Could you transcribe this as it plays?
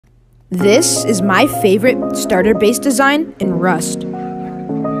This is my favorite starter base design in Rust.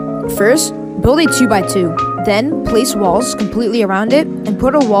 First, build a 2x2, then place walls completely around it and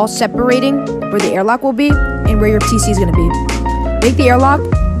put a wall separating where the airlock will be and where your TC is going to be. Make the airlock,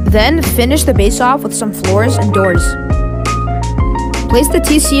 then finish the base off with some floors and doors. Place the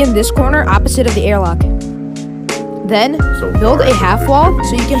TC in this corner opposite of the airlock. Then, build a half wall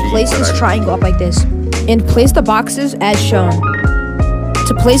so you can place this triangle up like this, and place the boxes as shown.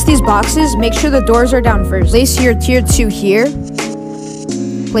 To place these boxes, make sure the doors are down first. Place your tier 2 here.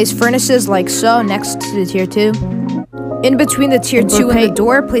 Place furnaces like so next to the tier 2. In between the tier 2 and the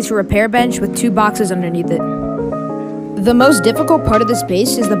door, place your repair bench with 2 boxes underneath it. The most difficult part of this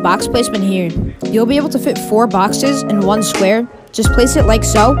base is the box placement here. You'll be able to fit 4 boxes in 1 square. Just place it like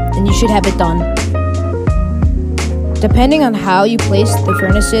so, and you should have it done. Depending on how you place the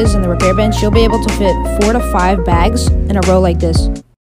furnaces and the repair bench, you'll be able to fit 4 to 5 bags in a row like this.